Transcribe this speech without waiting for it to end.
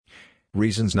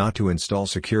Reasons not to install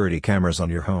security cameras on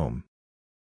your home.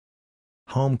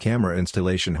 Home camera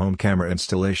installation. Home camera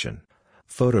installation.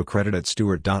 Photo credit at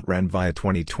Stewart.Rand via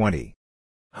 2020.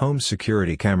 Home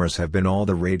security cameras have been all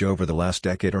the rage over the last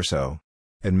decade or so.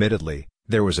 Admittedly,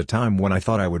 there was a time when I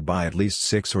thought I would buy at least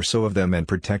 6 or so of them and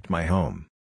protect my home.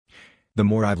 The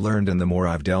more I've learned and the more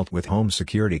I've dealt with home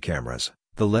security cameras,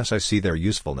 the less I see their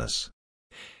usefulness.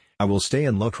 I will stay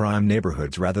in low-crime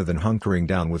neighborhoods rather than hunkering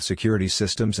down with security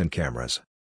systems and cameras.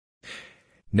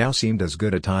 Now seemed as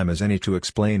good a time as any to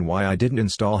explain why I didn't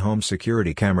install home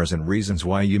security cameras and reasons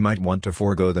why you might want to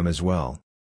forego them as well.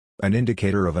 An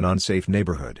indicator of an unsafe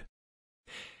neighborhood.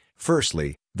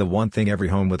 Firstly, the one thing every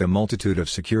home with a multitude of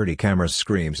security cameras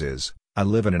screams is, "I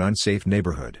live in an unsafe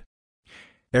neighborhood."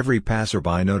 Every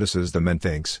passerby notices them and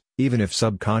thinks, even if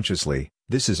subconsciously,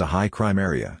 this is a high-crime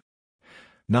area.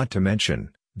 Not to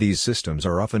mention, these systems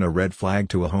are often a red flag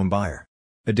to a home buyer.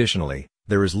 Additionally,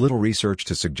 there is little research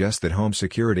to suggest that home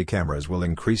security cameras will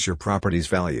increase your property's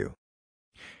value.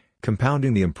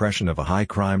 Compounding the impression of a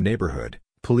high-crime neighborhood,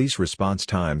 police response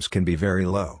times can be very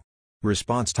low.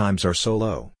 Response times are so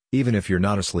low, even if you're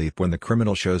not asleep when the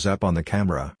criminal shows up on the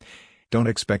camera, don't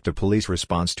expect a police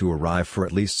response to arrive for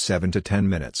at least 7 to 10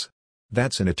 minutes.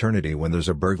 That's an eternity when there's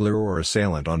a burglar or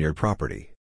assailant on your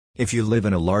property. If you live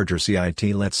in a larger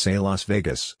city, let's say Las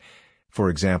Vegas, for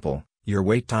example, your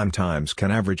wait times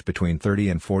can average between 30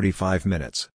 and 45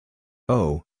 minutes.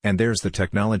 Oh, and there's the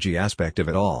technology aspect of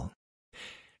it all.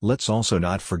 Let's also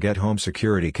not forget home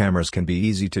security cameras can be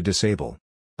easy to disable.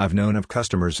 I've known of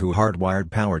customers who hardwired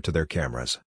power to their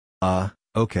cameras.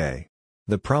 Okay.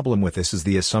 The problem with this is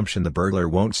the assumption the burglar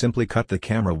won't simply cut the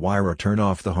camera wire or turn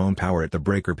off the home power at the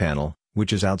breaker panel,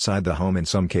 which is outside the home in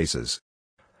some cases.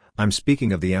 I'm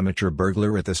speaking of the amateur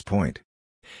burglar at this point.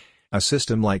 A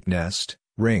system like Nest,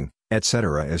 Ring,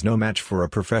 etc. is no match for a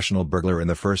professional burglar in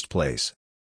the first place.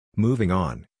 Moving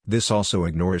on, this also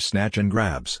ignores snatch and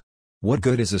grabs. What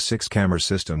good is a 6-camera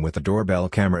system with a doorbell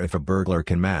camera if a burglar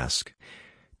can mask,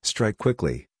 strike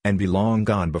quickly, and be long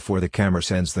gone before the camera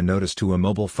sends the notice to a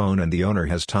mobile phone and the owner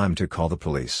has time to call the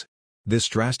police? This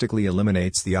drastically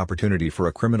eliminates the opportunity for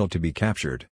a criminal to be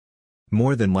captured.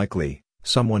 More than likely,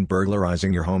 someone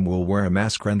burglarizing your home will wear a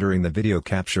mask, rendering the video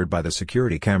captured by the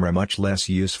security camera much less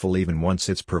useful even once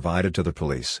it's provided to the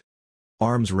police.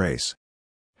 Arms race.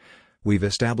 We've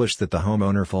established that the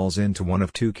homeowner falls into one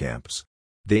of two camps.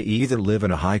 They either live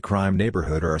in a high-crime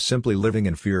neighborhood or are simply living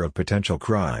in fear of potential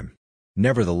crime.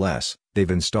 Nevertheless,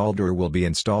 they've installed or will be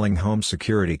installing home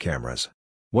security cameras.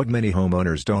 What many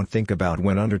homeowners don't think about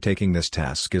when undertaking this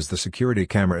task is the security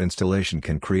camera installation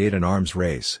can create an arms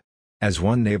race. As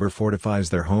one neighbor fortifies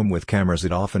their home with cameras,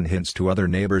 it often hints to other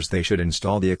neighbors they should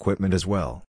install the equipment as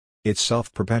well. It's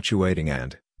self-perpetuating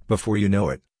and, before you know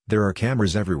it, there are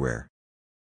cameras everywhere.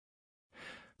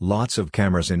 Lots of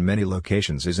cameras in many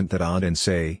locations isn't that odd in,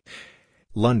 say,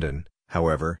 London.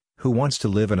 However, who wants to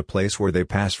live in a place where they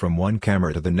pass from one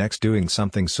camera to the next doing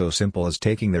something so simple as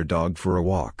taking their dog for a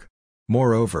walk?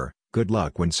 Moreover, good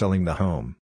luck when selling the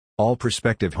home. All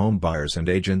prospective home buyers and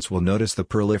agents will notice the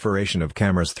proliferation of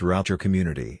cameras throughout your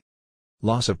community.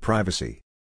 Loss of privacy.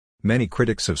 Many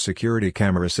critics of security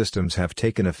camera systems have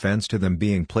taken offense to them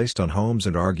being placed on homes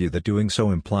and argue that doing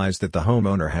so implies that the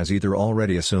homeowner has either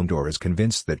already assumed or is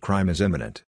convinced that crime is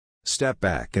imminent. Step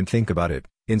back and think about it.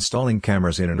 Installing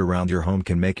cameras in and around your home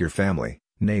can make your family,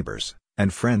 neighbors,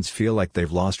 and friends feel like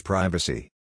they've lost privacy.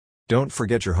 Don't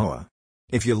forget your HOA.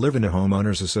 If you live in a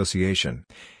homeowners association,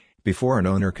 before an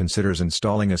owner considers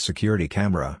installing a security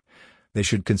camera, they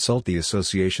should consult the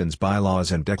association's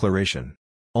bylaws and declaration.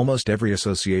 Almost every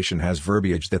association has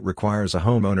verbiage that requires a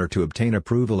homeowner to obtain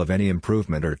approval of any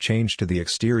improvement or change to the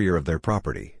exterior of their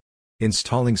property.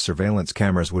 Installing surveillance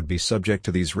cameras would be subject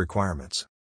to these requirements.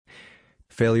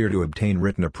 Failure to obtain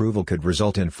written approval could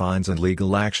result in fines and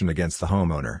legal action against the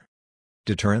homeowner.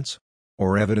 Deterrence?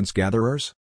 Or evidence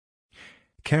gatherers?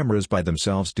 Cameras by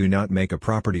themselves do not make a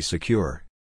property secure.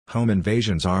 Home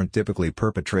invasions aren't typically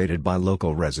perpetrated by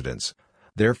local residents.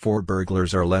 Therefore,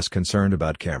 burglars are less concerned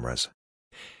about cameras.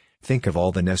 Think of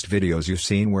all the Nest videos you've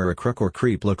seen where a crook or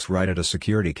creep looks right at a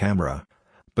security camera,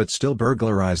 but still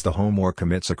burglarizes the home or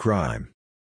commits a crime.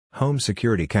 Home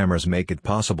security cameras make it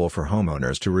possible for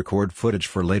homeowners to record footage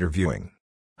for later viewing.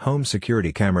 Home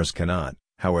security cameras cannot,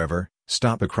 however,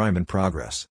 stop a crime in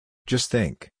progress. Just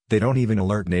think, they don't even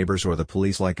alert neighbors or the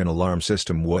police like an alarm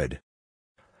system would.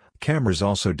 Cameras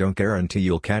also don't guarantee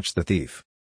you'll catch the thief.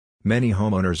 Many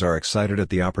homeowners are excited at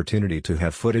the opportunity to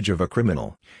have footage of a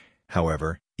criminal.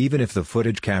 However, even if the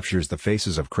footage captures the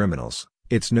faces of criminals,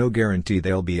 it's no guarantee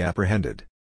they'll be apprehended.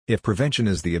 If prevention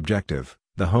is the objective,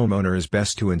 The homeowner is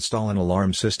best to install an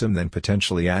alarm system then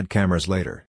potentially add cameras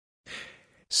later.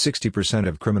 60%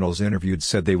 of criminals interviewed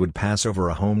said they would pass over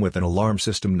a home with an alarm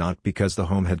system not because the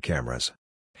home had cameras.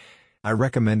 I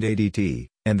recommend ADT,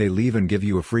 and they leave and give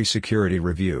you a free security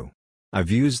review.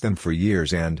 I've used them for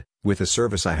years and, with the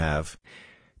service I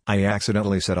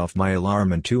accidentally set off my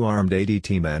alarm and 2 armed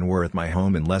ADT men were at my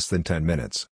home in less than 10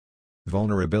 minutes.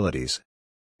 Vulnerabilities.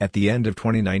 At the end of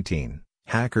 2019,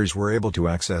 hackers were able to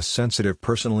access sensitive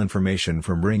personal information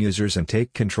from Ring users and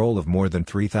take control of more than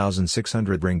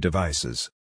 3,600 Ring devices.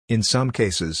 In some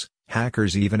cases,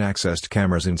 hackers even accessed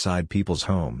cameras inside people's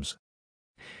homes.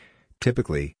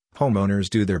 Typically, homeowners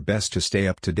do their best to stay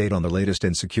up to date on the latest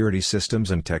in security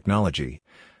systems and technology.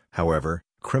 However,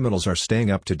 criminals are staying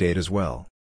up to date as well.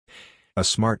 A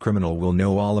smart criminal will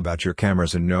know all about your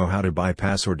cameras and know how to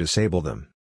bypass or disable them.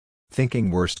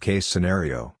 Thinking worst-case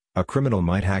scenario, a criminal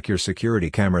might hack your security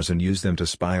cameras and use them to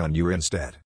spy on you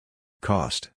instead.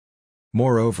 Cost.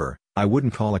 Moreover, I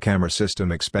wouldn't call a camera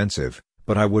system expensive,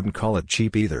 but I wouldn't call it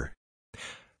cheap either.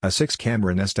 A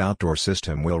 6-camera Nest outdoor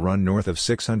system will run north of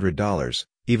 $600,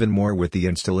 even more with the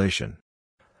installation.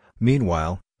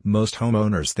 Meanwhile, most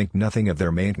homeowners think nothing of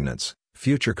their maintenance,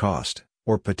 future cost,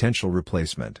 or potential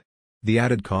replacement. The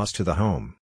added cost to the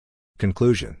home.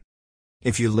 Conclusion.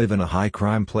 If you live in a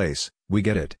high-crime place, we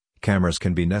get it, cameras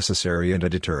can be necessary and a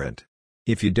deterrent.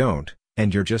 If you don't,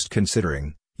 and you're just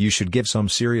considering, you should give some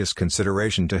serious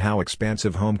consideration to how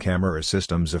expansive home camera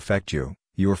systems affect you,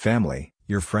 your family,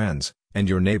 your friends, and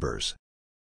your neighbors.